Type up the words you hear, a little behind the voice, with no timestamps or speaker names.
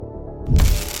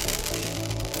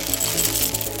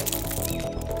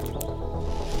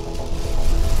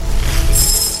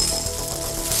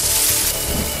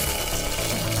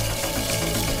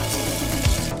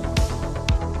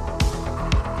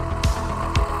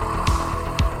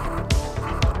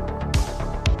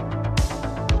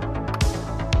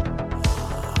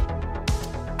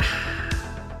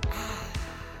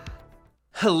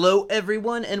Hello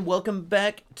everyone and welcome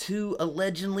back to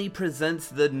Allegedly Presents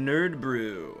the Nerd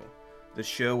Brew, the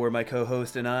show where my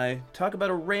co-host and I talk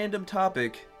about a random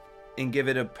topic and give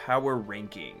it a power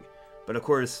ranking. But of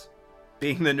course,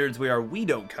 being the nerds we are, we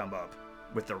don't come up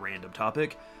with the random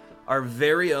topic. Our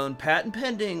very own patent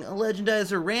pending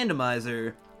Legendizer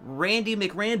randomizer, Randy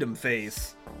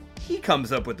McRandomface, he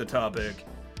comes up with the topic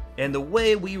and the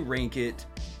way we rank it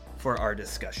for our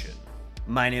discussion.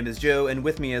 My name is Joe, and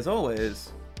with me, as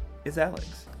always, is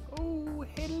Alex. Oh,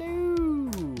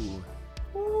 hello!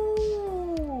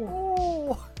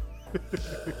 Ooh!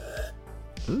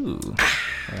 Ooh!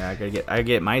 Yeah, I gotta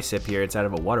get my sip here. It's out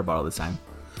of a water bottle this time.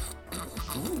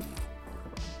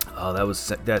 Oh,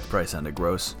 that probably sounded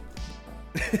gross.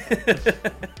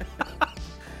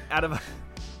 Out of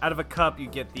a cup, you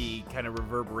get the kind of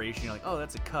reverberation. You're like, oh,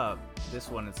 that's a cup. This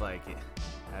one is like,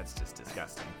 that's just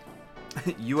disgusting.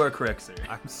 You are correct, sir.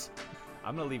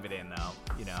 I'm gonna leave it in though,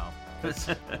 cause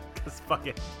fuck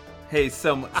it. Hey,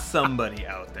 somebody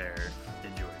out there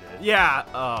enjoyed it. Yeah.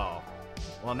 Oh.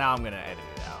 Well, now I'm gonna edit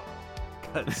it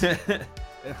out.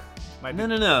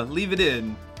 No. Leave it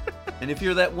in. And if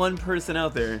you're that one person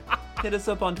out there, hit us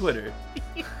up on Twitter.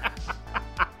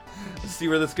 Let's see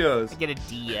where this goes. I get a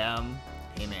DM.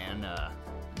 Hey man,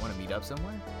 want to meet up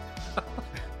somewhere?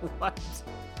 What?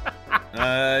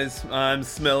 I'm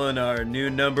smelling our new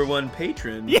 #1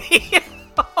 patron. Yeah.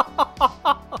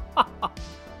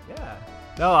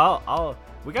 No,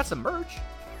 we got some merch.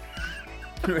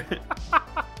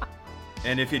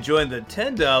 And if you join the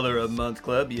 $10 a month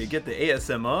club, you get the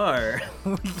ASMR.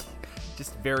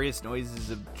 Just various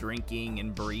noises of drinking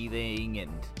and breathing,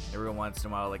 and every once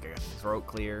in a while, like a throat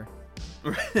clear.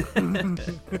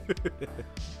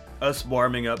 Us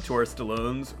warming up to our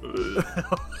Stallones.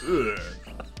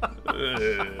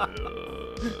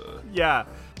 Yeah,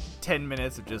 10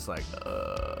 minutes of just like.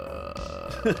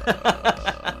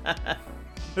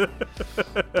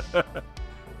 That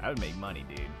would make money,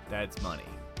 dude. That's money.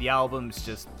 The album's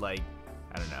just like,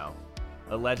 I don't know,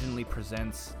 Allegedly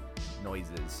Presents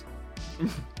noises.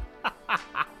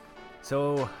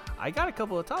 So I got a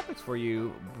couple of topics for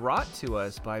you, brought to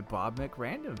us by Bob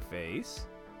McRandomface.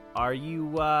 Are you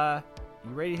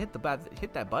ready to hit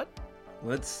that button?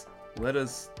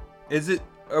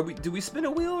 Do we spin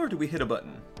a wheel or do we hit a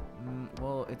button?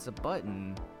 Well, it's a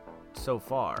button so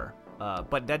far,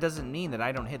 but that doesn't mean that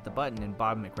I don't hit the button and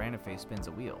Bob McRandomface spins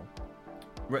a wheel.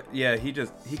 Right, yeah, he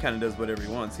kind of does whatever he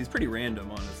wants. He's pretty random,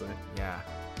 honestly. Yeah,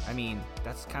 I mean,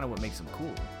 that's kind of what makes him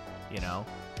cool, It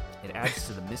adds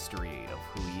to the mystery of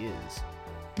who he is.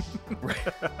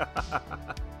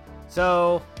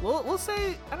 So, we'll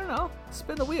say, I don't know,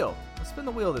 spin the wheel. Let's spin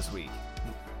the wheel this week.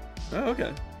 Oh,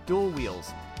 okay. Dual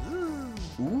wheels.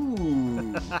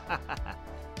 Ooh.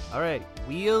 All right,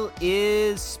 wheel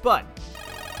is spun.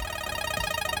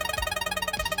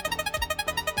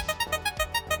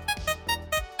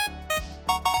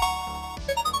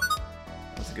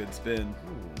 That's a good spin.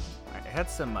 Ooh, I had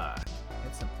some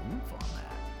oomph on that.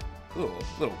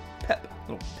 Little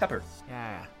pepper.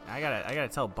 Yeah, I gotta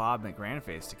tell Bob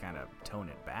McRandomface to kind of tone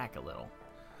it back a little.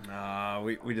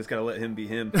 We just gotta let him be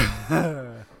him.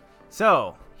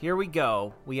 So here we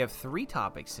go. We have 3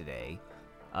 topics today.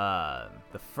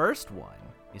 The first one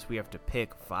is we have to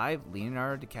pick 5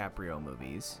 Leonardo DiCaprio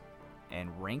movies and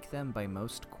rank them by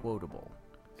most quotable.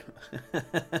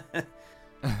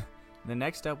 The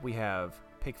next up we have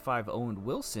pick 5 Owen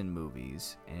Wilson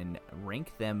movies and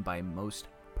rank them by most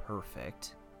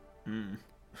perfect.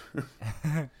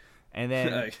 And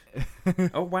then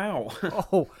oh wow.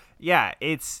 Oh yeah,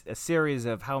 it's a series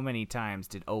of how many times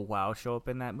did oh wow show up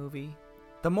in that movie.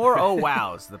 The more oh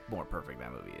wows, the more perfect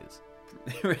that movie is.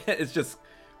 It's just,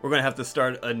 we're gonna have to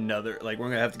start another, we're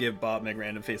gonna have to give Bob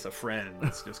McRandomface a friend.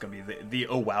 It's just gonna be the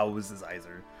oh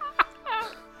wowsizer.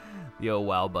 The oh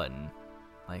wow button.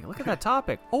 Like, look at that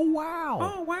topic. Oh wow.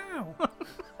 Oh wow.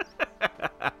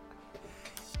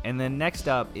 And then next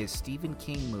up is Stephen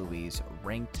King movies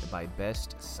ranked by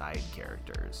best side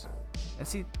characters. And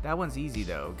see, that one's easy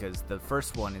though, because the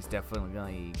first one is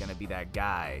definitely gonna be that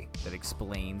guy that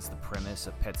explains the premise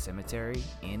of Pet Sematary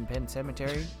in Pet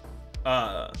Sematary.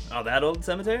 That old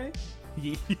cemetery?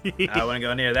 I wouldn't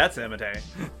go near that cemetery.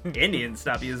 Indians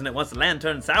stop using it once the land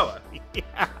turns sour.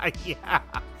 Yeah.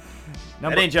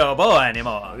 That ain't your boy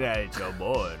anymore. That ain't your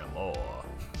boy anymore.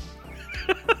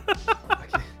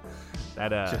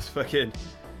 That just fucking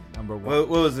number 1. What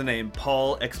was the name?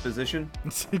 Paul Exposition?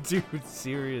 Dude,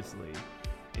 seriously.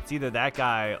 It's either that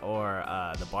guy or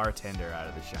the bartender out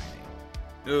of The Shining.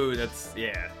 Ooh,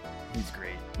 he's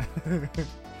great.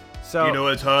 So you know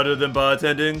what's harder than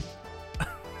bartending?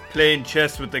 playing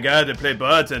chess with the guy that played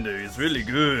bartender. He's really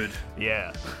good.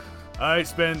 Yeah. I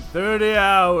spend 30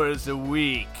 hours a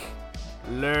week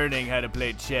learning how to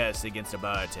play chess against a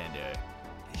bartender.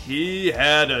 He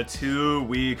had a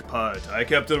 2-week part. I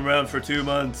kept him around for 2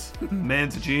 months.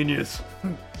 Man's a genius.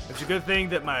 It's a good thing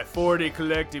that my 40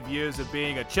 collective years of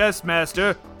being a chess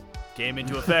master came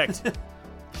into effect.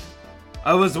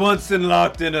 I was once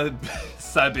locked in a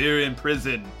Siberian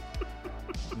prison.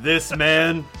 This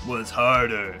man was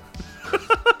harder.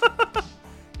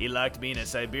 He locked me in a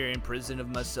Siberian prison of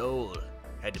my soul.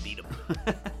 Had to beat him.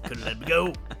 Couldn't let me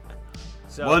go.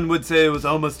 So, One would say it was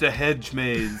almost a hedge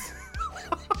maze.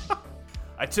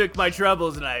 I took my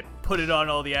troubles and I put it on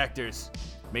all the actors.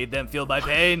 Made them feel my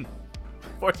pain.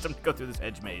 Forced them to go through this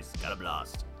hedge maze. Got them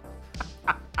lost.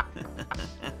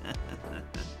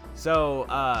 So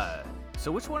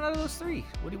which one out of those three?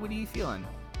 What are you feeling?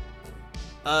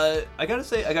 I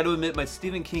gotta admit, my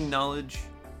Stephen King knowledge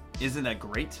isn't that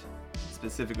great,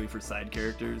 specifically for side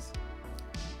characters.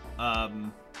 I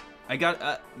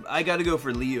gotta go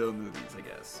for Leo movies, I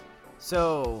guess.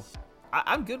 So,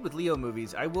 I'm good with Leo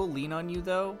movies. I will lean on you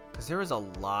though, because there is a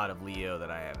lot of Leo that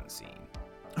I haven't seen.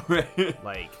 Right.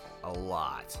 Like a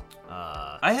lot.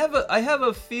 I have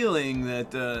a feeling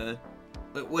that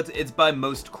it's by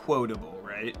most quotable,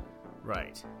 right?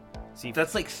 Right. See,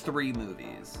 That's like 3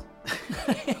 movies.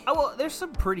 oh, well, there's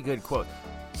some pretty good quotes.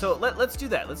 So let's do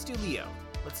that. Let's do Leo.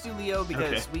 Let's do Leo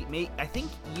because I think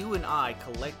you and I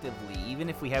collectively, even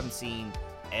if we haven't seen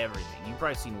everything, you've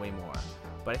probably seen way more,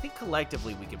 but I think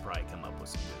collectively we could probably come up with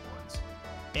some good ones.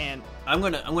 And I'm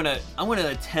gonna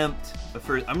attempt the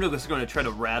first. I'm just gonna try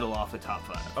to rattle off the top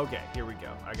 5. okay, here we go.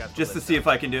 I got the Just to list see up. if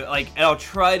I can do it. Like, I'll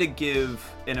try to give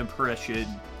an impression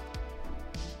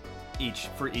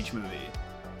for each movie.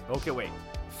 Okay, wait.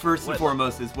 First and What?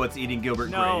 foremost is what's eating Gilbert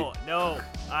No, Grape. no.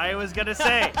 I was gonna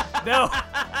say no.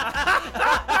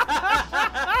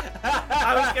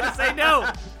 I was gonna say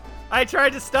no. I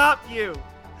tried to stop you.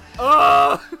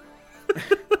 Oh.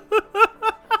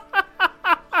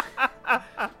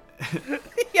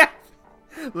 Yeah.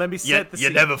 Let me set the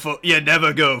scene. You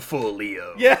never go full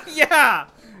Leo. Yeah,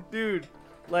 dude.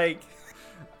 Like,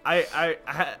 I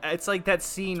it's like that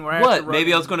scene where I have What? to run-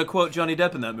 Maybe I was going to quote Johnny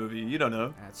Depp in that movie. You don't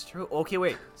know. That's true. Okay,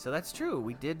 wait. So that's true.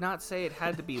 We did not say it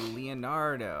had to be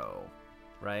Leonardo,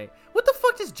 right? What the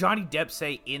fuck does Johnny Depp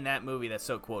say in that movie that's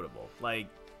so quotable? Like,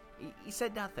 he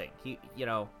said nothing. He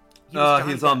was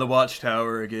Johnny He's on Depp. the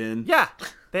Watchtower again. Yeah,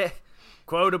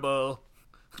 quotable.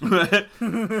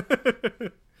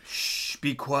 Shh,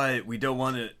 be quiet. We don't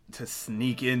want it to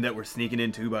sneak in that we're sneaking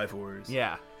in 2x4s.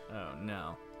 Yeah. Oh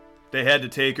no. They had to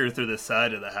take her through the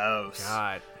side of the house.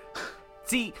 God.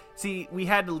 See, we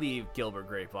had to leave Gilbert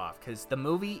Grape off because the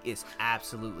movie is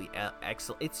absolutely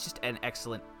excellent. It's just an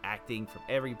excellent acting from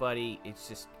everybody.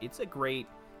 It's a great,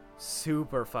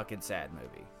 super fucking sad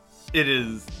movie. It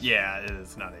is. Yeah, it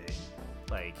is not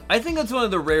a. Like, I think that's one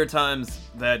of the rare times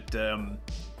that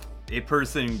a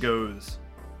person goes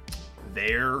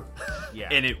there, yeah,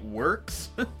 and it works.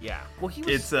 yeah. Well, he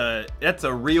was That's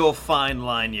a real fine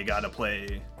line you gotta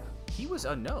play. he was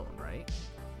unknown, right?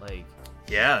 Like,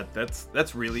 Yeah,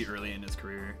 that's really early in his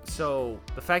career. so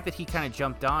the fact that he kind of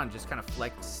jumped on just kind of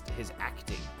flexed his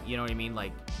acting. You know what I mean?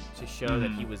 Like, to show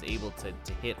that he was able to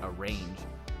hit a range,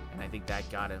 and I think that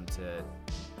got him to,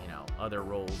 other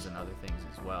roles and other things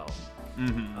as well.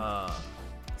 Mm-hmm.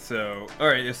 So, all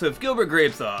right. So if Gilbert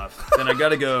Grape's off, then I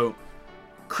gotta go.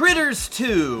 Critters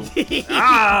 2.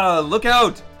 Look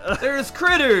out! There's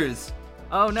Critters.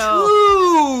 Oh no,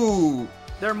 2.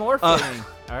 they're morphing.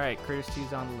 All right, Critters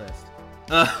 2's on the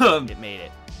list. It made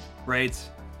it. Right.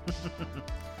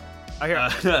 Oh,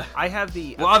 here, I have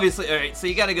the. Well, obviously, all right. So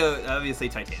you gotta go. Obviously,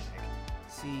 Titanic.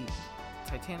 See,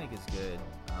 Titanic is good.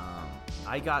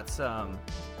 I got some.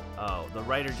 Oh, the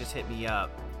writer just hit me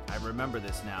up. I remember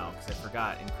this now because I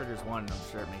forgot. In Critters 1, and I'm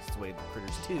sure it makes its way to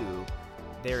Critters 2,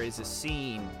 there is a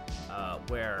scene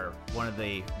where one of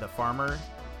the farmer,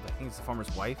 I think it's the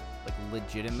farmer's wife, like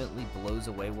legitimately blows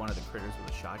away one of the critters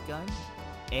with a shotgun.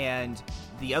 And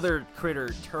the other critter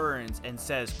turns and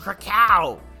says,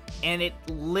 "Krakow!" And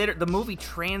the movie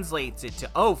translates it to,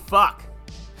 "Oh, fuck."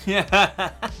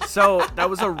 Yeah. So that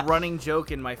was a running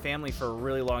joke in my family for a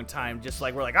really long time. Just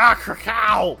like, we're like,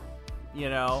 Krakow!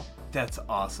 That's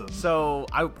awesome. So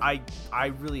I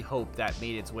really hope that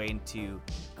made its way into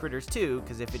Critters 2,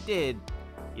 because if it did,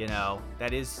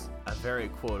 that is a very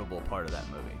quotable part of that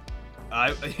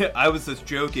movie. I was just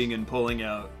joking and pulling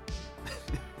out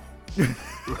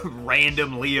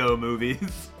random Leo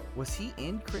movies. Was he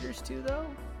in Critters 2 though?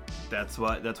 That's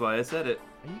why I said it.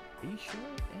 Are you sure?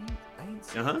 I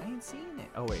ain't Uh-huh. seen it.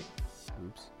 Oh wait.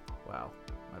 Oops. Wow.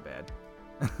 My bad.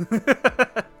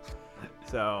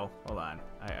 So, hold on.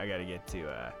 I gotta get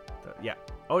to, yeah.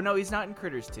 Oh, no, he's not in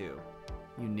Critters 2.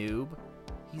 You noob.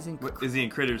 He's in... Is he in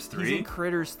Critters 3? He's in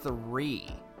Critters 3.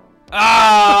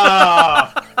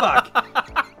 Ah! Fuck.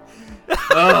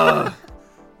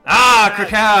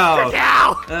 Krakow!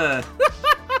 Krakow!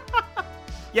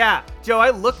 Yeah, Joe, I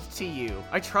looked to you.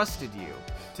 I trusted you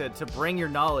to bring your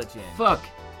knowledge in. Fuck.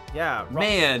 Yeah,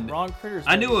 Man. Wrong Critters.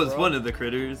 I knew it was bro. one of the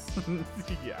critters.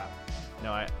 Yeah.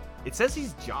 No, it says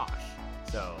he's Josh,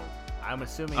 so I'm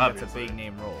assuming Obviously. that's a big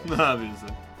name role.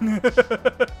 Obviously.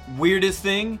 Weirdest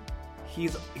thing,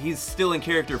 he's still in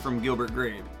character from Gilbert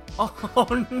Grape.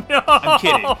 Oh no! I'm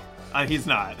kidding. He's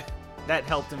not. That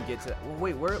helped him get to. Well,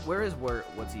 wait,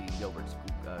 what's he Gilbert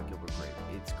Grape?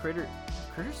 It's Critters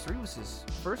 3 was his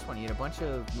first one. He had a bunch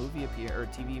of TV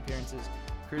appearances.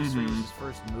 Critters 3 was his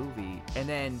first movie, and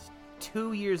then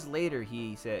 2 years later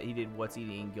he said he did What's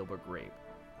Eating Gilbert Grape.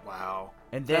 Wow.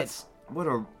 And that's what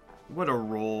a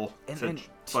role to and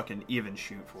fucking even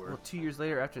shoot for. Well, 2 years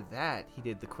later after that, he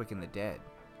did The Quick and the Dead.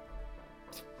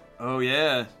 Oh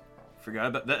yeah, forgot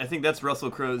about that. I think that's Russell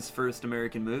Crowe's first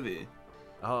American movie.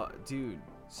 Oh, dude.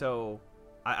 So,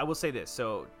 I will say this.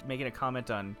 So, making a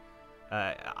comment on,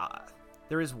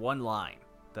 there is one line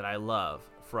that I love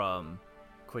from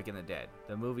Quick and the Dead.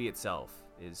 The movie itself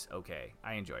is okay.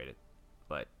 I enjoyed it,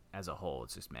 but as a whole,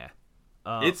 it's just meh.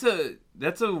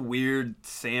 That's a weird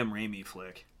Sam Raimi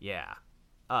flick. Yeah.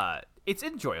 It's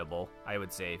enjoyable, I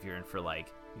would say, if you're in for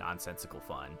like nonsensical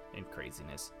fun and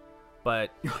craziness. But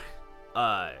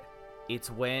it's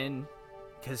when,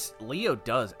 because Leo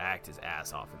does act his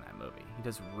ass off in that movie. He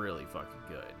does really fucking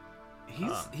good.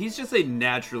 He's just a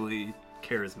naturally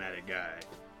charismatic guy.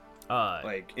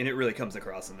 And it really comes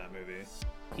across in that movie.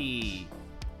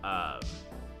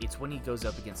 It's when he goes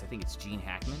up against, I think it's Gene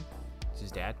Hackman, it's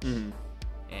his dad. Mm-hmm.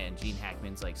 And Gene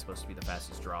Hackman's like supposed to be the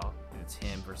fastest draw, and it's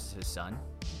him versus his son,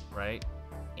 right?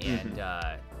 And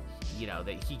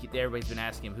everybody's been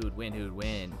asking him who would win,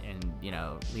 and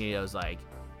Leo's like,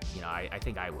 I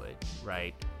think I would,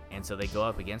 right? And so they go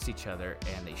up against each other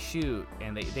and they shoot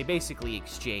and they basically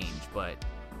exchange, but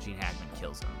Gene Hackman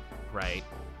kills him, right?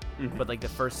 Mm-hmm. But like the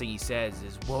first thing he says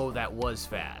is, "Whoa, that was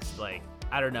fast!" Like,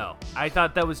 I don't know. I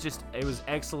thought that was it was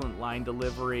excellent line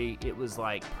delivery. It was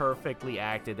like perfectly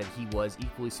acted that he was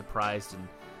equally surprised and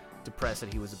depressed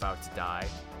that he was about to die,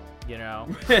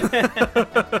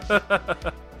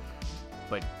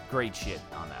 But great shit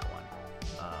on that one.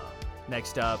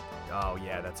 Next up, oh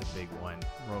yeah, that's a big one.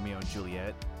 Romeo and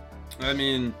Juliet. I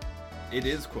mean, it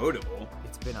is quotable.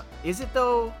 It's been is it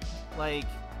though? Like,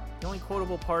 the only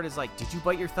quotable part is like, "Did you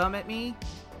bite your thumb at me?"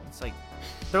 It's like,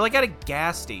 they're like at a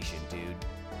gas station, dude.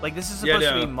 Like, this is supposed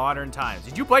to be modern times.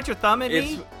 Did you bite your thumb at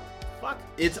me? Fuck.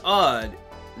 It's odd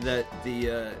that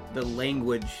the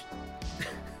language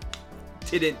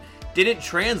didn't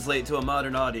translate to a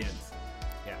modern audience.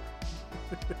 Yeah.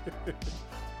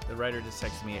 The writer just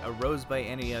texted me, "A rose by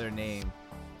any other name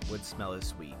would smell as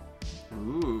sweet."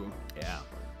 Ooh. Yeah.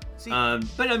 See,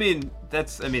 but I mean,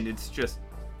 it's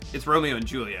Romeo and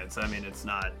Juliet. So I mean, it's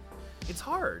not. It's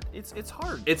hard. It's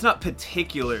hard. It's not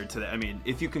particular to that. I mean,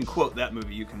 if you can quote that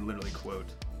movie, you can literally quote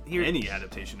any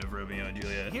adaptation of Romeo and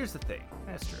Juliet. Here's the thing.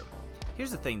 That's true.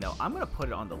 Here's the thing, though. I'm gonna put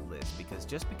it on the list because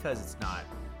it's not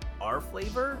our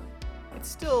flavor, it's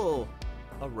still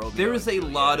a Romeo. There is and a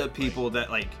Juliet, lot of people that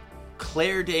like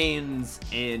Claire Danes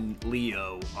and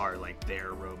Leo are like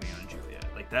their Romeo and Juliet.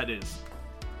 Like that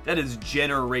is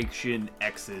Generation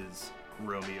X's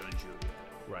Romeo and Juliet.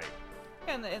 Right.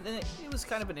 And it was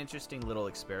kind of an interesting little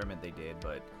experiment they did,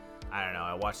 but I don't know.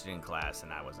 I watched it in class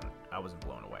and I wasn't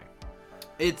blown away.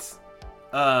 It's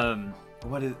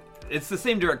it's the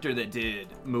same director that did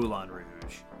Moulin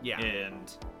Rouge. Yeah.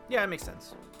 And yeah, it makes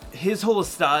sense. His whole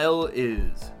style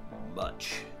is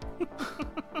much.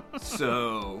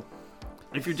 So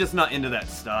if you're just not into that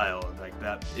style like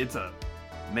that, it's a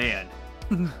man.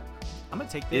 I'm gonna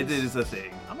take this. It is a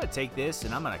thing. I'm gonna take this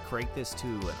and I'm gonna crank this to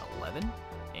an 11.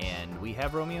 And we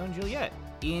have Romeo and Juliet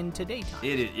in today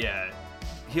time. Yeah.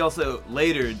 He also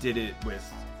later did it with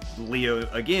Leo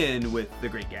again with The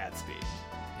Great Gatsby.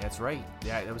 That's right.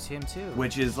 Yeah, that was him too.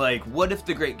 Which is like, what if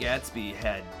The Great Gatsby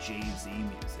had Jay-Z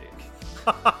music?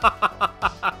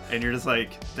 And you're just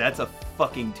like, that's a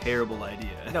fucking terrible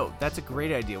idea. No, that's a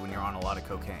great idea when you're on a lot of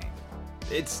cocaine.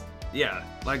 Yeah,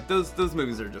 like those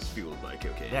movies are just fueled by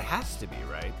cocaine. That has to be,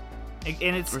 right?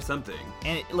 And it's or something.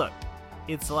 And look,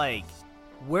 it's like,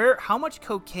 how much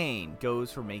cocaine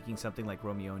goes from making something like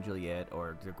Romeo and Juliet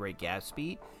or The Great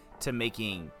Gatsby to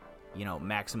making,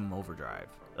 Maximum Overdrive?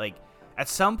 Like, at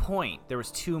some point, there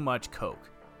was too much coke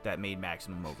that made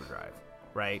Maximum Overdrive.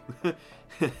 right?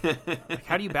 Like,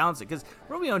 how do you balance it? Because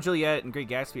Romeo and Juliet and Great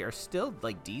Gatsby are still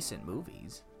like decent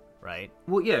movies, right?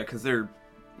 Well, yeah, because they're,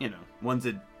 one's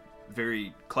a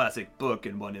very classic book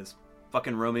and one is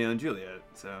fucking Romeo and Juliet.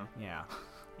 So yeah,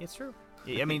 it's true.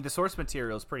 I mean, the source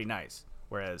material is pretty nice,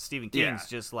 whereas Stephen King's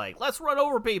just like, let's run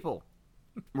over people.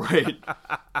 Right.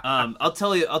 I'll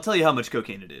tell you how much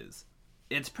cocaine it is.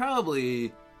 It's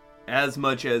probably as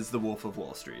much as The Wolf of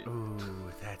Wall Street. Ooh,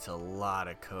 that's a lot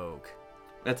of coke.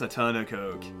 That's a ton of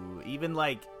coke. Ooh, even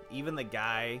the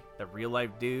guy, the real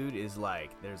life dude, is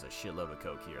like, there's a shitload of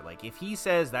coke here. Like, if he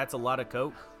says that's a lot of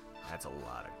coke, that's a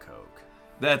lot of coke.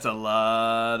 That's a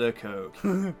lot of coke.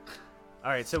 All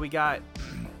right, so we got.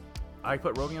 I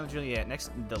put Romeo and Juliet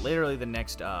literally the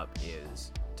next up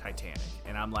is Titanic,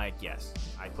 and I'm like, yes,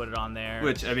 I put it on there.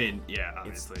 Which, I mean, yeah,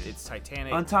 obviously. It's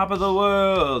Titanic. On top of the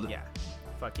world. Yeah,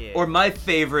 fuck it. Or my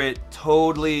favorite,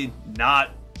 totally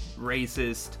not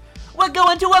racist, we're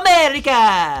going to America!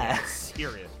 Yeah,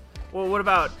 serious. Well, what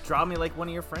about Draw Me Like One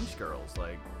of Your French Girls?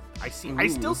 Like, I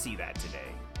still see that today.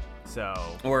 So.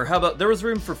 Or how about, there was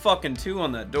room for fucking two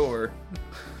on that door.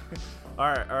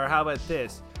 Or how about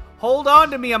this? Hold on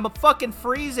to me, I'm fucking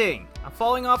freezing. I'm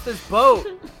falling off this boat.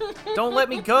 Don't let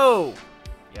me go.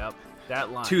 Yep,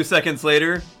 that line. 2 seconds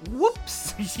later,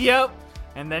 whoops. Yep.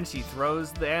 And then she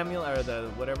throws the amulet,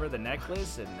 or the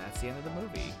necklace, and that's the end of the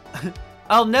movie.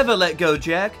 I'll never let go,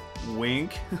 Jack.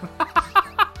 Wink.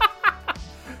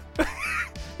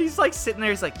 He's like sitting there,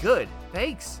 he's like, good,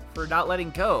 thanks for not letting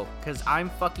go, because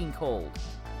I'm fucking cold.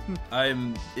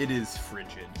 It is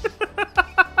frigid.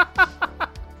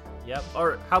 Yep.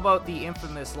 Or how about the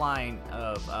infamous line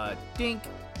of dink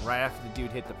right after the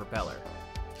dude hit the propeller?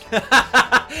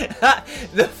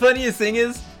 The funniest thing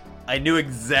is, I knew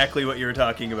exactly what you were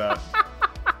talking about.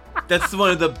 That's one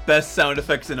of the best sound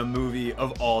effects in a movie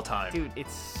of all time. Dude,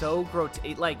 it's so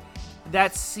grotesque. Like,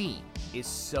 that scene is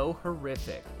so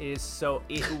horrific. It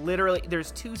literally,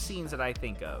 there's two scenes that I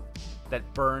think of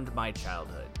that burned my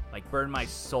childhood. Like, burned my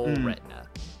soul retina,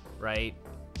 right?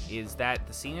 Is that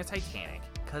the scene of Titanic?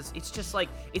 Because it's just like,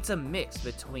 it's a mix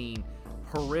between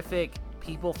horrific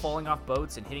people falling off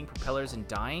boats and hitting propellers and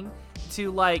dying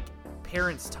to like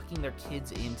parents tucking their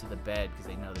kids into the bed because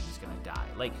they know they're just gonna die.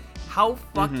 Like, how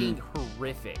fucking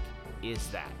horrific is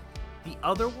that? The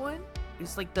other one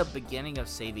is like the beginning of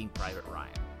Saving Private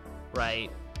Ryan,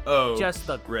 right? Oh, just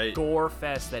the gore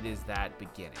fest that is that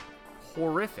beginning.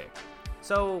 Horrific.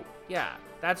 So yeah,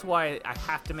 that's why I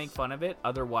have to make fun of it.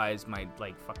 Otherwise, I'm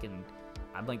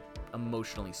like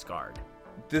emotionally scarred.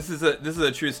 This is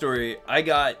a true story. I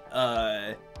got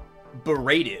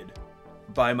berated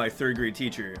by my third grade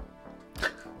teacher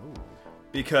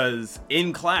because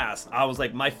in class I was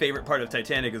like, my favorite part of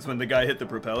Titanic is when the guy hit the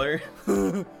propeller.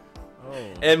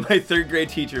 And my third grade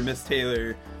teacher, Miss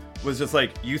Taylor, was just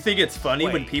like, you think it's funny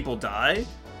when people die?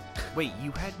 Wait,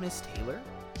 you had Miss Taylor?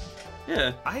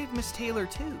 Yeah. I had Miss Taylor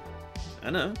too.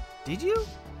 I know. Did you?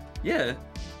 Yeah.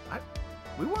 I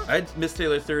had Miss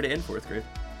Taylor 3rd and 4th grade.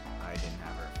 I didn't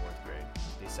have her in 4th grade.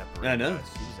 They separated I know. us.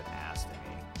 She was an ass to me.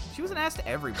 She was an ass to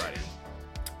everybody.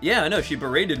 Yeah, I know. She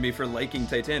berated me for liking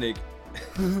Titanic.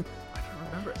 I don't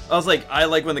remember. I was like, I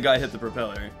like when the guy hit the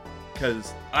propeller.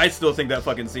 Because I still think that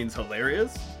fucking scene's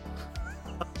hilarious.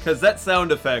 Because that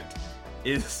sound effect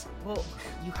is... Well,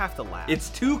 you have to laugh. It's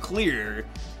too clear.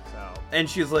 So. And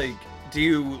she's like, do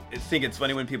you think it's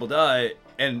funny when people die?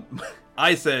 And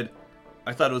I said,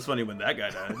 I thought it was funny when that guy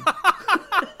died.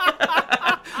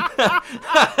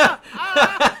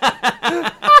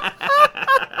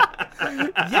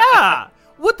 Yeah!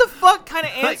 What the fuck kind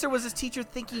of answer was this teacher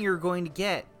thinking you were going to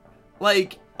get?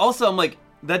 Like, also, I'm like,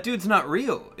 that dude's not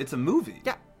real. It's a movie.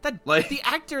 Yeah, like, the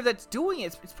actor that's doing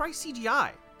it, it's probably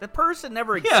CGI. That person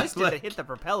never existed that hit the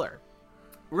propeller.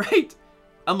 Right.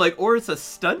 I'm like, or it's a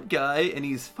stunt guy and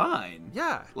he's fine.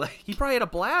 Yeah. Like, he probably had a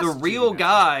blast. The real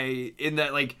guy in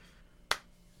that, like,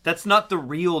 that's not the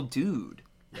real dude.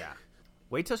 Yeah.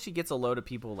 Wait till she gets a load of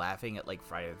people laughing at, like,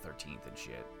 Friday the 13th and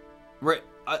shit. Right.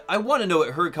 I want to know what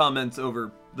her comments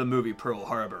over the movie Pearl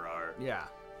Harbor are. Yeah.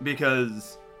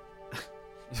 Because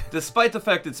despite the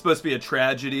fact it's supposed to be a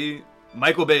tragedy,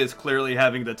 Michael Bay is clearly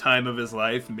having the time of his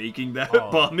life making that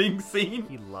bombing scene.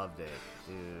 He loved it,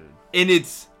 dude. And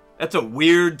that's a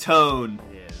weird tone.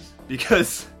 It is.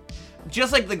 Because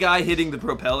just like the guy hitting the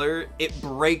propeller, it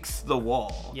breaks the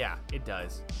wall. Yeah, it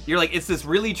does. You're like, it's this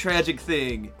really tragic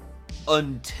thing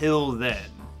until then.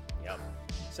 Yep.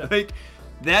 So, like,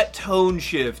 that tone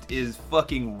shift is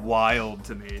fucking wild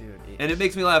to me. Dude, and it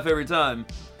makes me laugh every time.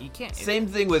 You can't. Same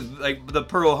thing with, like, the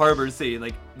Pearl Harbor scene.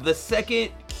 Like, the second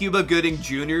Cuba Gooding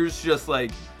Jr.'s just, like,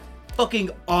 fucking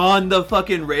on the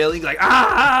fucking railing, like,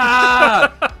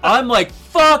 ah! I'm like,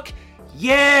 fuck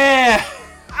yeah!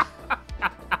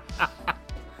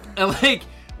 And like,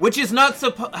 which is not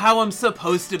how I'm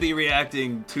supposed to be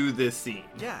reacting to this scene.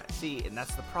 Yeah, see, and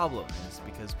that's the problem, is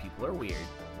because people are weird.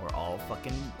 We're all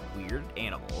fucking weird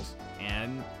animals,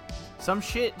 and some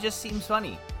shit just seems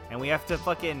funny, and we have to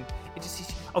fucking, it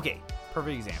just, okay,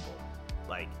 perfect example,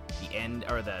 like, the end,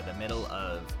 or the middle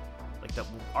of, like,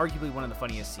 arguably one of the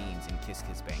funniest scenes in Kiss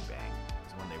Kiss Bang Bang,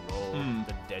 is when they roll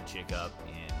the dead chick up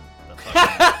in the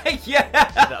fucking,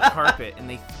 the carpet, and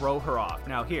they throw her off.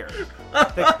 Now here,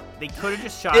 they could have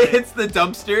just shot it. It hits the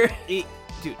dumpster.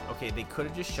 Dude, okay, they could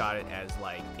have just shot it as,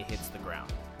 like, it hits the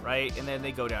ground, right? And then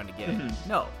they go down to get it.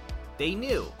 No, they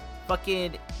knew.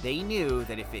 They knew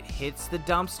that if it hits the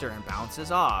dumpster and bounces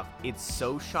off, it's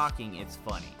so shocking, it's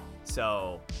funny.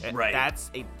 So, that's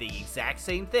the exact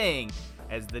same thing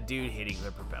as the dude hitting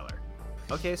the propeller.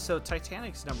 Okay, so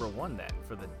Titanic's number 1 then,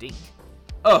 for the dink.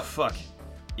 Oh, fuck.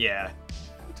 Yeah.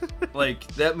 Like,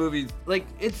 that movie, like,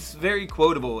 it's very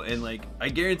quotable, and, like, I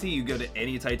guarantee you go to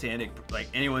any Titanic, like,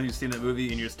 anyone who's seen that movie,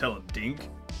 and you just tell them dink,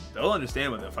 they'll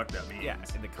understand what the fuck that means. Yeah,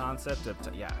 and the concept of,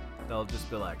 they'll just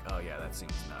be like, oh yeah, that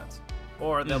seems nuts.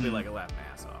 Or they'll be like, I laughed my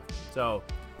ass off. So,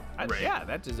 yeah,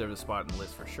 that deserves a spot on the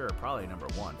list for sure. Probably number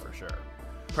 1 for sure.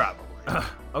 Probably.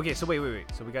 Okay, so wait.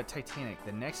 So we got Titanic.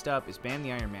 The next up is Man in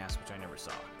the Iron Mask, which I never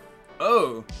saw.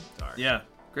 Oh. Sorry. Yeah,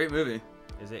 great movie.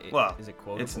 Is it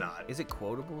quotable? It's not. Is it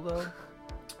quotable,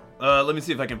 though? Let me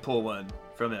see if I can pull one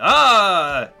from it.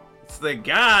 Ah! It's the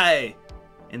guy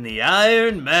in the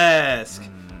Iron Mask.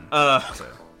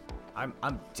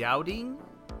 I'm doubting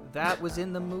that was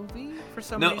in the movie for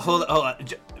some reason. No, hold on.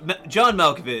 John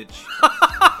Malkovich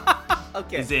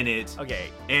is in it. Okay.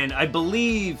 And I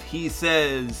believe he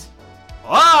says,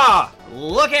 ah!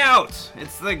 Look out!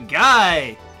 It's the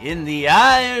guy in the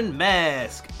Iron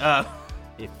Mask.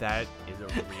 If that is a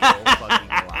real fucking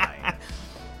line,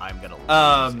 I'm gonna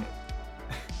lose it.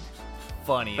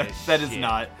 Funny as shit.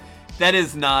 That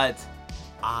is not.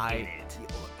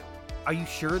 Are you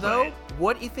sure though? Right.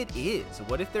 What if it is?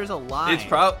 What if there's a line? It's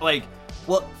probably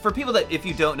well, for people that, if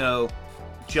you don't know,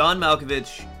 John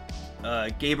Malkovich,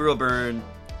 Gabriel Byrne,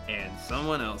 and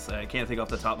someone else I can't think off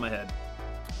the top of my head,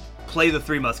 play the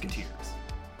Three Musketeers.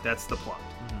 That's the plot,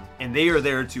 and they are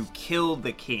there to kill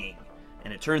the king.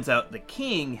 And it turns out the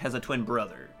king has a twin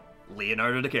brother,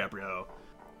 Leonardo DiCaprio,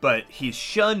 but he's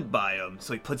shunned by him,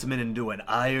 so he puts him into an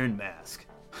iron mask.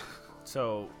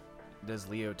 So, does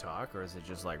Leo talk, or is it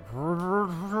just like...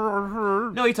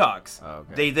 No, he talks. Oh,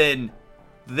 okay. They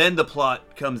then the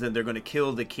plot comes in, they're going to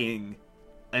kill the king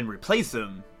and replace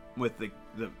him with the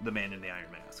man in the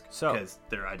iron mask, because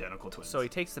they're identical twins. So he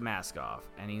takes the mask off,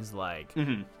 and he's like,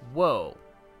 whoa,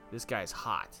 this guy's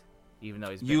hot. Even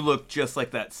though you look just like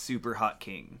that super hot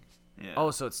king. Yeah. Oh,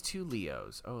 so it's 2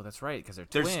 Leos. Oh, that's right, because they're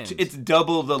twins. It's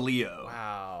double the Leo.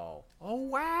 Wow. Oh,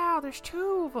 wow, there's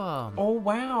 2 of them. Oh,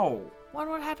 wow. One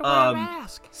would have to wear a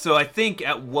mask. So I think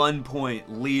at one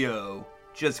point, Leo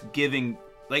just giving,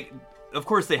 like, of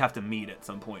course they have to meet at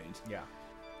some point. Yeah.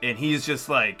 And he's just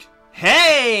like,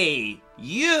 hey,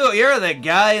 you're the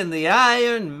guy in the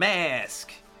iron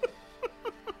mask.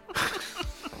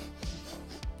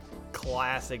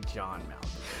 Classic John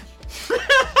Malkovich.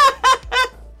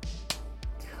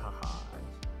 God.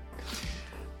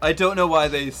 I don't know why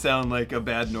they sound like a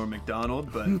bad Norm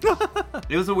Macdonald, but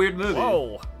it was a weird movie.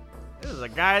 Whoa. This is a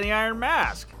guy in the iron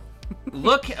mask.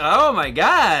 Look, oh my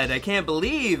god, I can't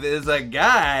believe there's a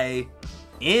guy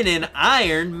in an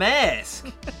iron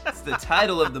mask. That's the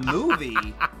title of the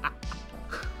movie.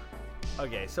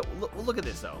 Okay, so look at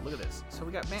this, though. Look at this. So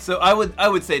we got... So I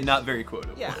would say not very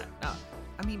quotable. Yeah, no.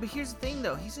 I mean, but here's the thing,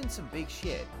 though. He's in some big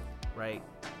shit, right?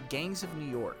 Gangs of New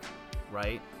York,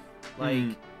 right?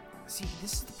 Like, see,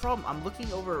 this is the problem. I'm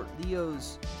looking over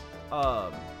Leo's,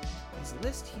 his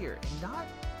list here, and not...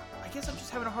 I guess I'm just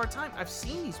having a hard time. I've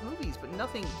seen these movies, but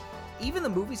nothing... Even the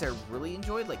movies I really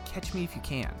enjoyed, like Catch Me If You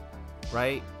Can,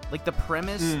 right? Like, the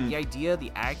premise, the idea,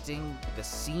 the acting, the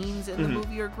scenes in the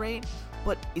movie are great,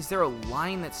 but is there a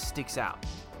line that sticks out,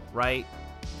 right?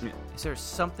 Yeah. Is there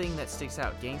something that sticks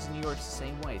out? Gangs of New York's the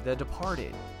same way. The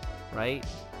Departed, right?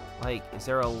 Like, is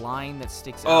there a line that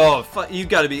sticks out? Oh, you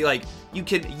gotta be like, you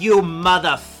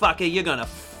motherfucker, you're gonna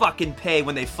fucking pay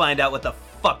when they find out what the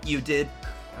fuck you did.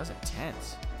 That was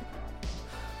intense.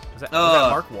 Was that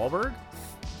Mark Wahlberg?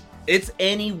 It's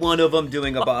any one of them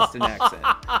doing a Boston accent.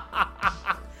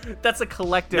 That's a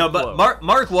collective. No, but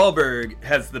Mark Wahlberg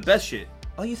has the best shit.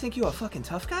 Oh, you think you're a fucking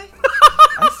tough guy?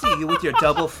 I see you with your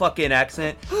double fucking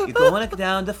accent. You're going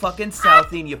down to fucking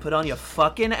Southie and you put on your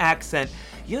fucking accent.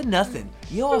 You're nothing.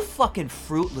 You're a fucking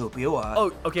Fruit Loop, you are.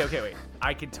 Oh, okay, wait.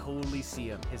 I can totally see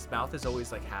him. His mouth is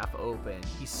always like half open.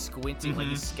 He's squinting, like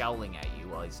he's scowling at you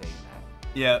while he's saying that.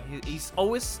 Yeah. He's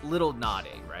always little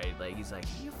nodding, right? Like he's like,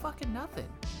 you fucking nothing,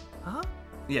 huh?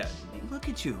 Yeah. Look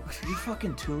at you. You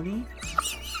fucking toonie.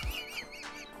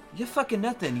 You're fucking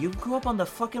nothing. You grew up on the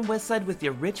fucking west side with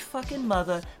your rich fucking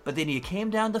mother, but then you came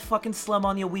down to fucking slum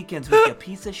on your weekends with your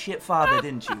piece of shit father,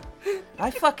 didn't you? I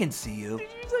fucking see you.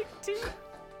 He's like, dude,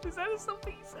 is that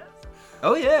something he says?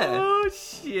 Oh, yeah. Oh,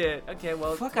 shit. Okay,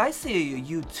 well. Fuck, I see you,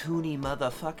 you toony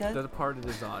motherfucker. The part it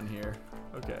is on here.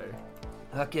 Okay.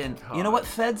 Fucking, you know what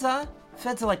feds are?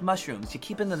 Feds are like mushrooms. You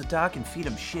keep them in the dark and feed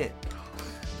them shit.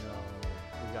 No,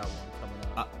 we got one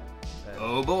coming up.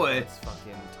 Oh, boy. It's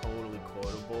fucking totally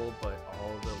quotable, but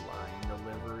all the line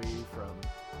delivery from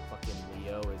fucking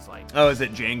Leo is like. Oh, is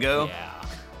it Django? Yeah.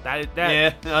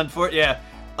 That. Yeah,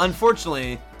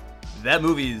 unfortunately, that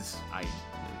movie's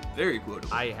very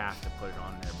quotable. I have to put it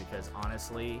on there because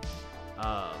honestly,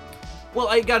 well,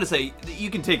 I gotta say, you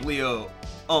can take Leo,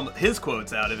 his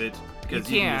quotes out of it because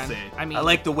you can just say, I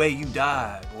like the way you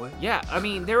die, boy. Yeah, I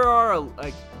mean, there are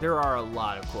a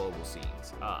lot of quotable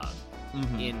scenes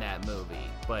in that movie,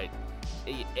 but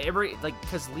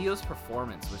because Leo's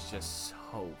performance was just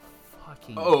so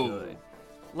fucking good.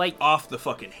 Like off the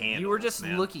fucking handle. You were just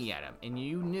looking at him, and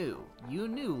you knew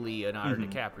Leonardo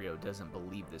DiCaprio doesn't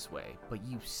believe this way, but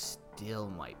you still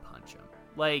might punch him.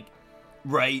 Like,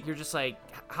 right? You're just like,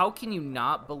 how can you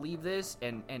not believe this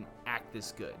and act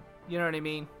this good? You know what I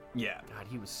mean? Yeah. God,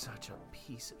 he was such a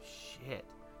piece of shit.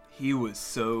 He was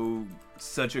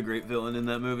such a great villain in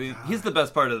that movie. He's the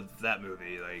best part of that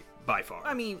movie, like by far.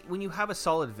 I mean, when you have a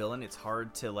solid villain, it's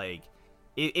hard to like.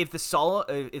 If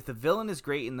the villain is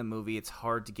great in the movie, it's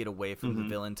hard to get away from the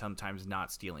villain sometimes not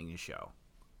stealing the show,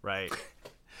 right?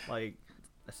 Like,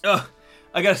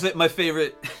 I gotta say, my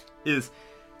favorite is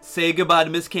say goodbye to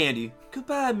Miss Candy.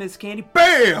 Goodbye, Miss Candy.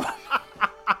 Bam!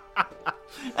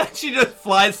 And she just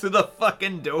flies through the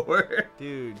fucking door.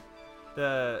 Dude,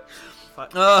 that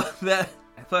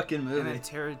fucking movie. And then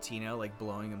Tarantino like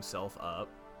blowing himself up.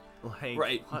 Like,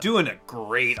 right, doing a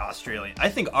great Australian. I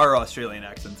think our Australian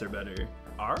accents are better.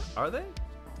 Are they?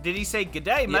 Did he say "good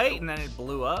day, mate," and then it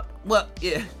blew up? Well,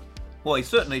 yeah. Well, he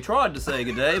certainly tried to say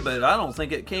 "good day," but I don't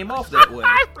think it came off that way.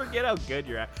 I forget how good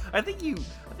you're at. I think you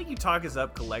talk us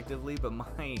up collectively, but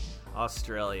my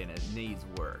Australian needs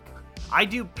work. I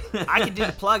can do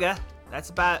the plugger. That's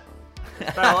about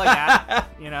all I got.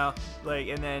 You know, like,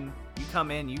 and then you come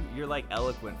in, you're like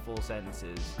eloquent full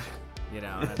sentences. You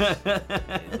know,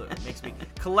 it makes me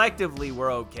collectively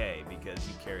we're okay because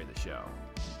you carry the show.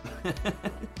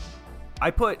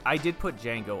 I did put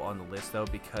Django on the list though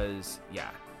because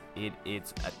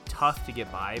it's tough to get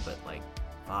by, but like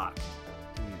fuck,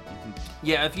 dude, you can.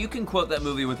 Yeah, if you can quote that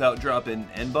movie without dropping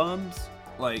N-bombs,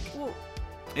 like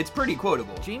it's pretty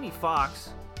quotable. Jamie Foxx,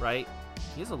 right?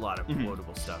 He has a lot of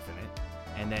quotable stuff in it,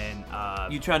 and then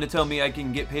you trying to tell me I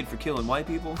can get paid for killing white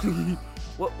people?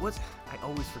 What's I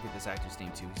always forget this actor's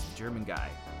name too. He's the German guy,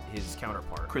 his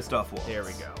counterpart. Christoph Waltz. There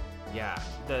we go. Yeah,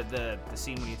 the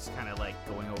scene when he's kind of like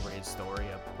going over his story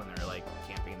up when they're like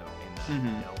camping in the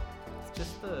hill. It's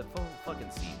just the fucking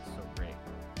scene is so great.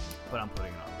 But I'm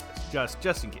putting it on the list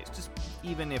just in case, just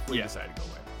even if we decide to go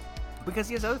away, because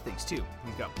he has other things too.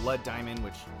 He's got Blood Diamond,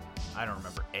 which I don't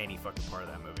remember any fucking part of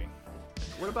that movie.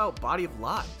 What about Body of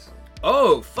Lies?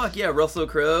 Oh fuck yeah, Russell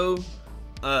Crowe.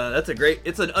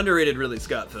 It's an underrated Ridley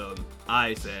Scott film.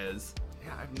 I says.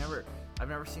 Yeah, I've never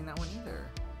seen that one either.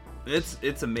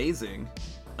 It's amazing.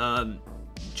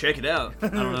 Check it out. I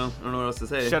don't know what else to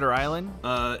say. Shutter Island.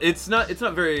 It's not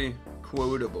very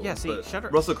quotable. Yeah, see,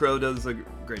 but Russell Crowe does a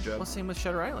great job. Well, same with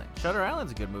Shutter Island. Shutter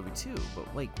Island's a good movie too,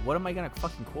 but like, what am I gonna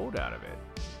fucking quote out of it?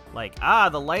 Like,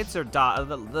 the lights are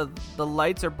the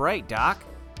lights are bright, Doc.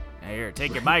 Now here,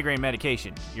 take your migraine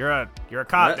medication. You're a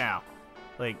cop now.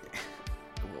 Like.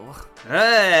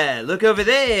 Ah, look over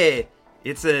there.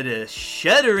 It's a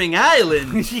shuddering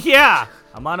island. Yeah,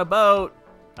 I'm on a boat.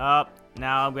 Now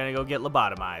I'm gonna go get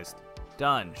lobotomized.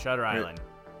 Done. Shutter Island.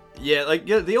 Yeah, like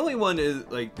the only one is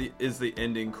like the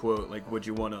ending quote. Like, would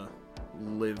you want to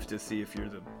live to see if you're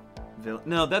the villain?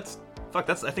 No, I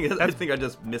think I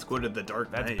just misquoted The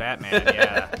Dark Knight. That's Batman.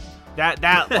 Yeah,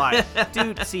 that line,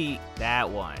 dude. See that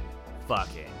one.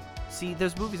 Fucking. See,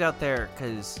 there's movies out there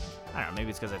because. I don't know, maybe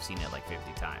it's because I've seen it like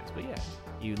 50 times, but yeah,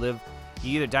 you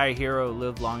either die a hero or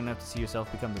live long enough to see yourself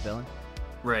become the villain.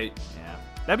 Right. Yeah.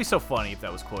 That'd be so funny if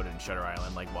that was quoted in Shutter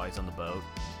Island, like while he's on the boat.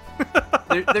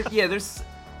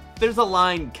 There's a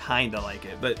line kind of like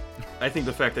it, but I think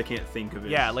the fact I can't think of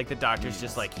it. Yeah, like the doctor's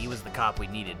just like, he was the cop we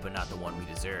needed, but not the one we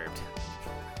deserved.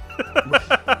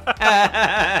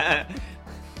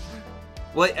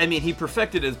 Well, I mean, he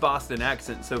perfected his Boston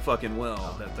accent so fucking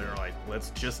well that they're like, let's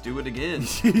just do it again.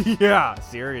 Yeah,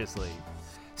 seriously.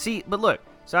 See, but look,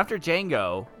 so after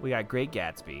Django, we got Great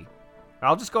Gatsby.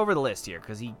 I'll just go over the list here,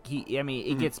 because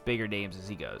it gets bigger names as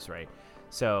he goes, right?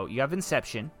 So you have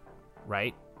Inception,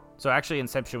 right? So actually,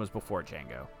 Inception was before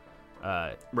Django.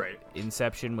 Right.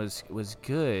 Inception was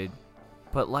good,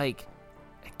 but like,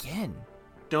 again.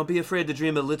 Don't be afraid to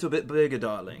dream a little bit bigger,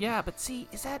 darling. Yeah, but see,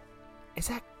 is that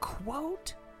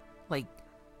quote? Like,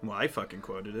 well, I fucking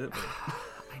quoted it. But...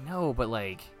 I know, but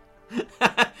like,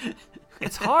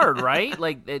 it's hard, right?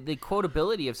 Like the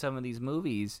quotability of some of these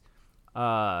movies.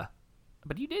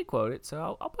 But you did quote it,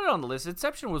 so I'll put it on the list.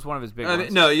 Inception was one of his big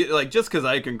ones. No, like just because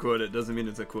I can quote it doesn't mean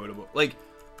it's a quotable. Like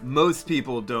most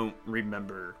people don't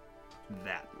remember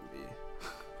that movie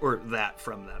or that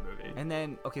from that movie. And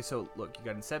then, okay, so look, you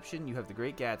got Inception, you have The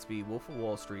Great Gatsby, Wolf of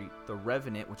Wall Street, The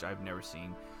Revenant, which I've never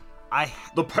seen.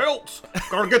 The pelts!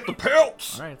 Gotta get the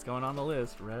pelts! All right, it's going on the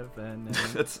list. Revenant.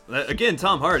 Again,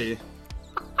 Tom Hardy.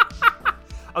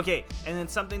 Okay, and then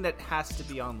something that has to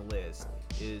be on the list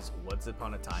is Once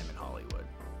Upon a Time in Hollywood.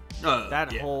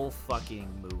 That whole fucking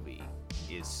movie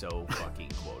is so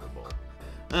fucking quotable.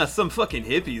 Some fucking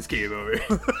hippies came over.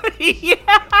 Yeah!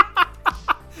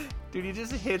 Dude, he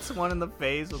just hits one in the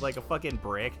face with like a fucking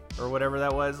brick or whatever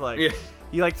that was. Like, yeah.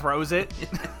 He like throws it.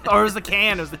 Or it was the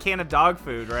can. It was the can of dog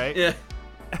food, right? Yeah.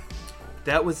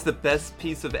 That was the best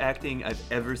piece of acting I've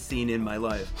ever seen in my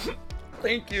life.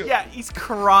 Thank you. Yeah, he's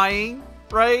crying,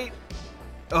 right?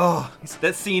 Oh,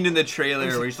 that scene in the trailer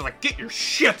where he's just like, get your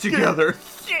shit together.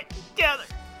 Shit together.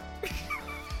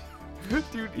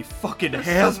 Dude, you fucking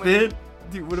has-been.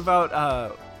 Dude, what about,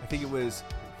 I think it was,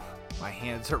 my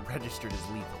hands are registered as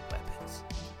lethal weapons.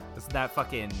 Isn't that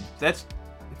fucking... That's...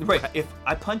 Right, if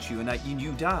I punch you and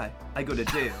you die, I go to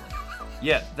jail.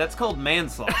 Yeah, that's called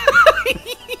manslaughter.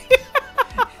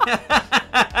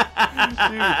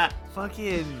 Dude,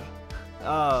 fucking...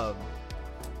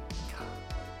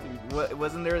 Dude,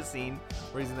 wasn't there a scene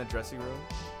where he's in the dressing room,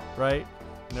 right?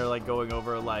 And they're like going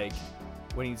over like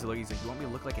when he needs to look. He's like, "You want me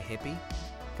to look like a hippie?"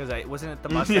 Because wasn't it the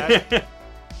mustache?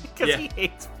 Because he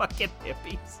hates fucking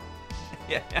hippies.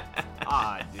 Yeah.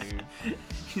 Ah, dude.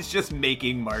 He's just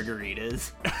making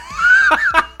margaritas.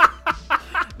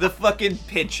 The fucking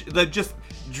pitch, just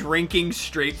drinking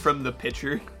straight from the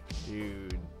pitcher.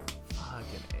 Dude,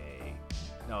 fucking A.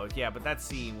 No, yeah, but that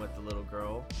scene with the little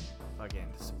girl, fucking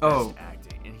best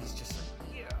acting, and he's just like,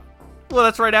 yeah. Well,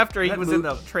 that's right after he was in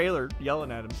the trailer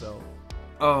yelling at himself.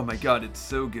 Oh my god, it's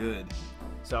so good.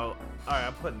 So, all right,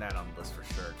 I'm putting that on the list for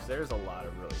sure, because there's a lot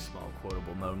of really small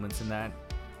quotable moments in that.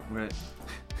 Right.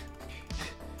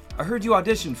 I heard you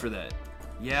auditioned for that.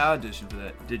 Yeah, I auditioned for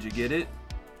that. Did you get it?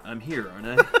 I'm here, aren't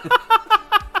I?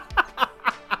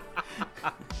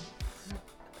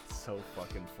 So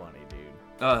fucking funny, dude.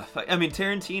 I mean,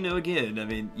 Tarantino again. I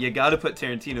mean, you gotta put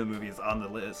Tarantino movies on the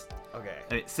list. Okay.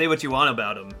 I mean, say what you want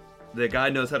about him. The guy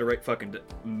knows how to write fucking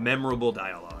memorable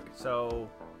dialogue. So,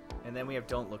 and then we have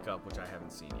Don't Look Up, which I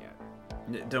haven't seen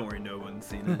yet. Don't worry, no one's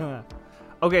seen it.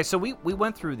 Okay, so we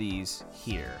went through these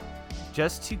here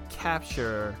just to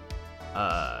capture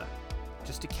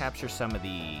some of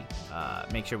the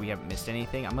make sure we haven't missed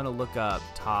anything. I'm gonna look up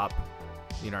top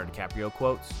Leonardo DiCaprio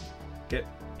quotes. Yep.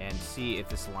 And see if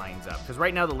this lines up. Because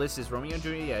right now the list is Romeo and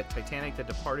Juliet, Titanic, The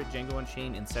Departed, Django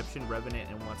Unchained, Inception, Revenant,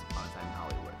 and Once Upon a Time in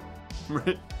Hollywood.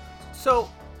 Right. So,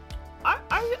 I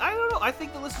don't know. I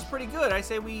think the list is pretty good. I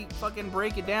say we fucking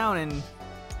break it down and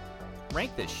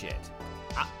rank this shit.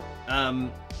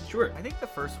 Sure. I think the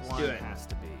first one has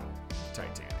to be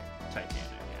Titanic.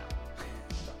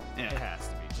 Yeah. It has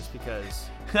to be, just because...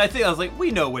 I was like,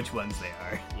 we know which ones they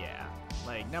are. Yeah.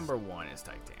 Like, number one is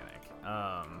Titanic.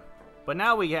 But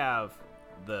now we have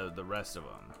the rest of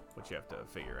them, which you have to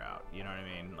figure out. You know what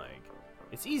I mean? Like,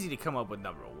 it's easy to come up with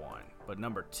number one, but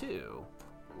number two,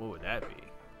 what would that be?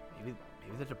 Maybe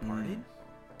The Departed?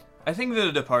 I think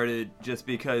The Departed, just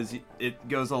because it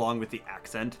goes along with the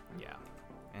accent. Yeah.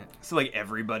 So, like,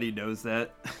 everybody knows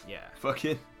that. Yeah.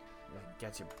 Fucking...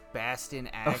 Got your Boston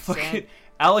accent.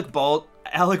 Alec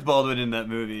Baldwin in that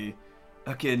movie.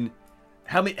 Fucking...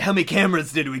 How many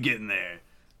cameras did we get in there?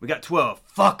 We got 12.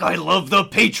 Fuck, I love the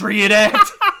Patriot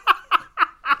Act!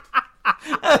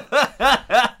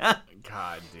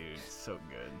 God, dude. So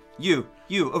good.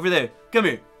 You, over there. Come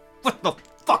here. What the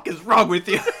fuck is wrong with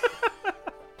you?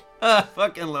 I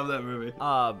fucking love that movie.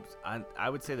 I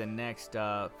would say the next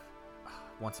up...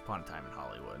 Once Upon a Time in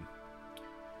Hollywood.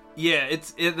 Yeah,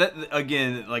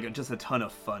 again, like, just a ton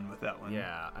of fun with that one.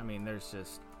 Yeah, I mean, there's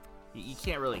just... You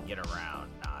can't really get around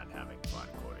not having fun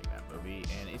quoting that movie.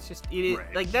 right? And it's just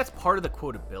like that's part of the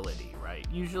quotability, right?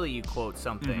 Usually you quote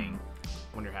something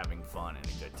when you're having fun and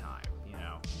a good time, you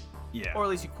know? Yeah. Or at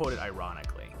least you quote it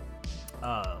ironically.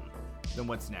 Then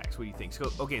what's next? What do you think? So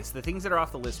the things that are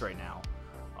off the list right now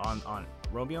on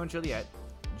Romeo and Juliet,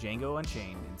 Django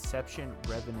Unchained, Inception,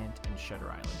 Revenant, and Shutter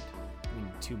Island. We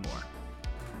need 2 more.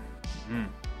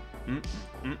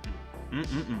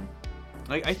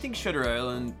 Like, I think Shutter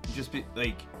Island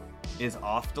is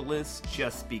off the list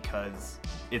just because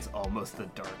it's almost the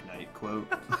Dark Knight quote.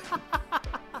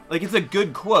 Like, it's a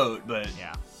good quote, but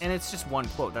yeah, and it's just one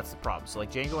quote. That's the problem. So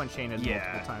like Django Unchained has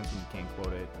multiple times when you can't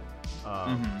quote it.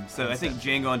 So I think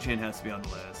Django Unchained has to be on the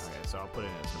list. Okay, so I'll put it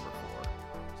as number 4.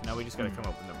 So now we just got to come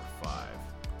up with number 5.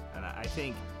 And I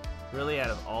think really out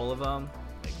of all of them,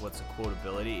 like what's a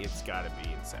quotability? It's got to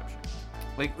be Inception.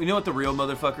 Like, you know what the real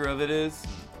motherfucker of it is?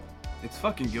 It's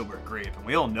fucking Gilbert Grape, and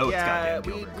we all know it's goddamn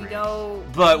Gilbert Grape. Know.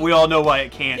 But we all know why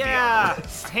it can't be on the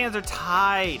list. Our hands are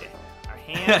tied. Our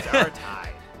hands are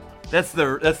tied. That's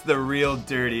the real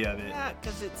dirty of it. Yeah,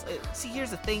 because see,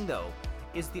 here's the thing though,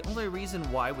 is the only reason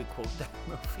why we quote that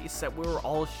movie is that we were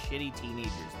all shitty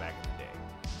teenagers back in the day.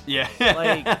 Yeah.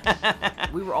 Like,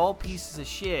 we were all pieces of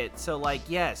shit. So, like,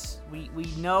 yes, we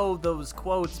know those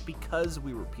quotes because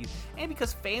we were pieces. And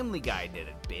because Family Guy did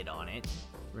a bit on it.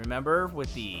 Remember?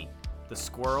 With the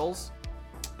squirrels?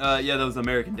 Yeah, that was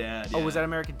American Dad. Yeah. Oh, was that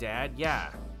American Dad?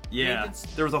 Yeah. Yeah.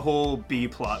 There was a whole B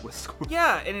plot with squirrels.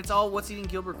 Yeah, and it's all What's Eating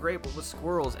Gilbert Grape, but with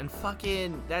squirrels. And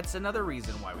fucking, that's another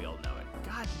reason why we all know it.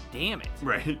 God damn it.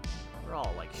 Right. We're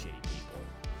all, like, shitty people.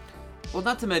 Well,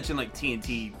 not to mention, like,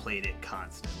 TNT played it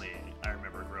constantly. I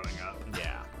remember growing up.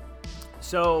 Yeah.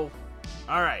 So,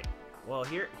 all right. Well,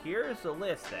 here's the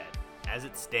list then, as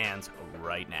it stands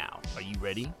right now. Are you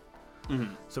ready?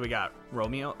 Mm-hmm. So we got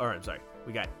we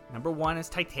got number 1 is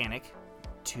Titanic.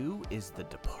 2 is The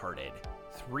Departed.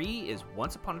 3 is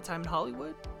Once Upon a Time in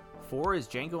Hollywood. 4 is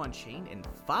Django Unchained. And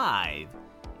 5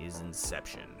 is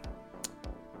Inception.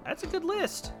 That's a good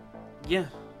list. Yeah.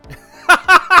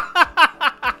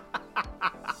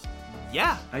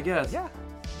 Yeah. I guess. Yeah.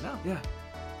 No. Yeah.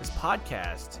 This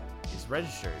podcast is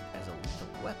registered as a lethal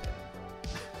weapon.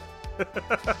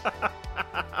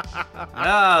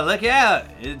 Ah, look out!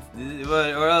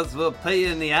 Or else we'll put you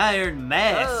in the Iron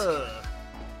Mask.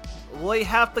 We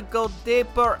have to go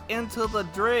deeper into the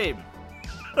dream.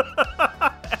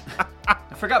 I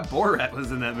forgot Borat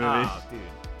was in that movie. Oh, dude.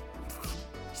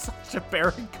 Such a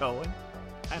Baron Cohen.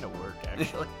 Kind of work,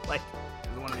 actually. Like,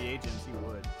 as one of the agents, he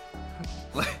would.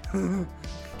 God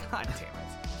damn it.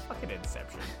 Fucking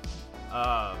Inception.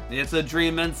 It's a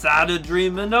dream inside a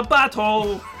dream in a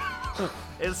bottle.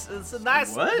 It's a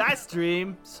nice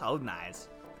dream. So nice.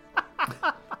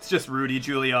 It's just Rudy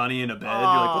Giuliani in a bed. You're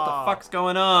like, what the fuck's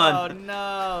going on? Oh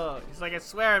no. He's like, I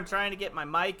swear I'm trying to get my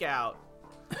mic out.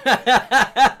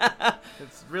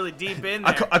 It's really deep in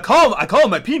there. I call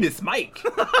my penis Mike.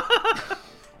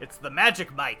 It's the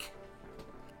magic mic.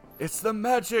 It's the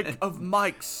magic of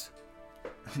mics.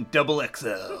 Double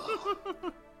XL.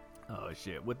 Oh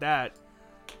shit. With that,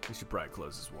 we should probably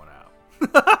close this one out.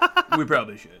 We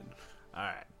probably should.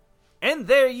 Alright. And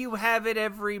there you have it,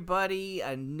 everybody.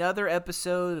 Another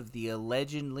episode of the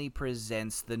Allegedly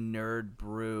Presents the Nerd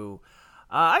Brew.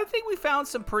 I think we found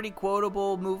some pretty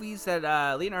quotable movies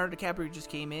that Leonardo DiCaprio just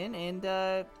came in, and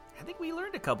I think we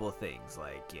learned a couple of things.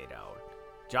 Like, you know,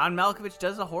 John Malkovich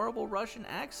does a horrible Russian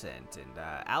accent, and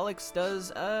Alex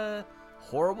does a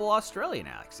horrible Australian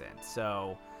accent.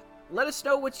 So let us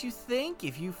know what you think.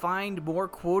 If you find more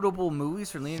quotable movies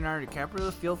from Leonardo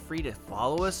DiCaprio, feel free to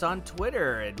follow us on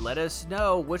Twitter and let us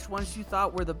know which ones you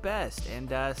thought were the best.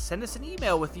 And send us an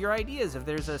email with your ideas. If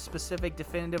there's a specific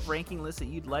definitive ranking list that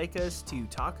you'd like us to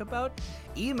talk about,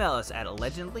 email us at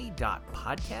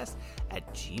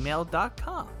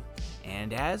allegedly.podcast@gmail.com.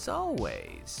 And as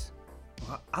always,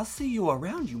 Well, I'll see you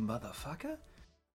around, you motherfucker.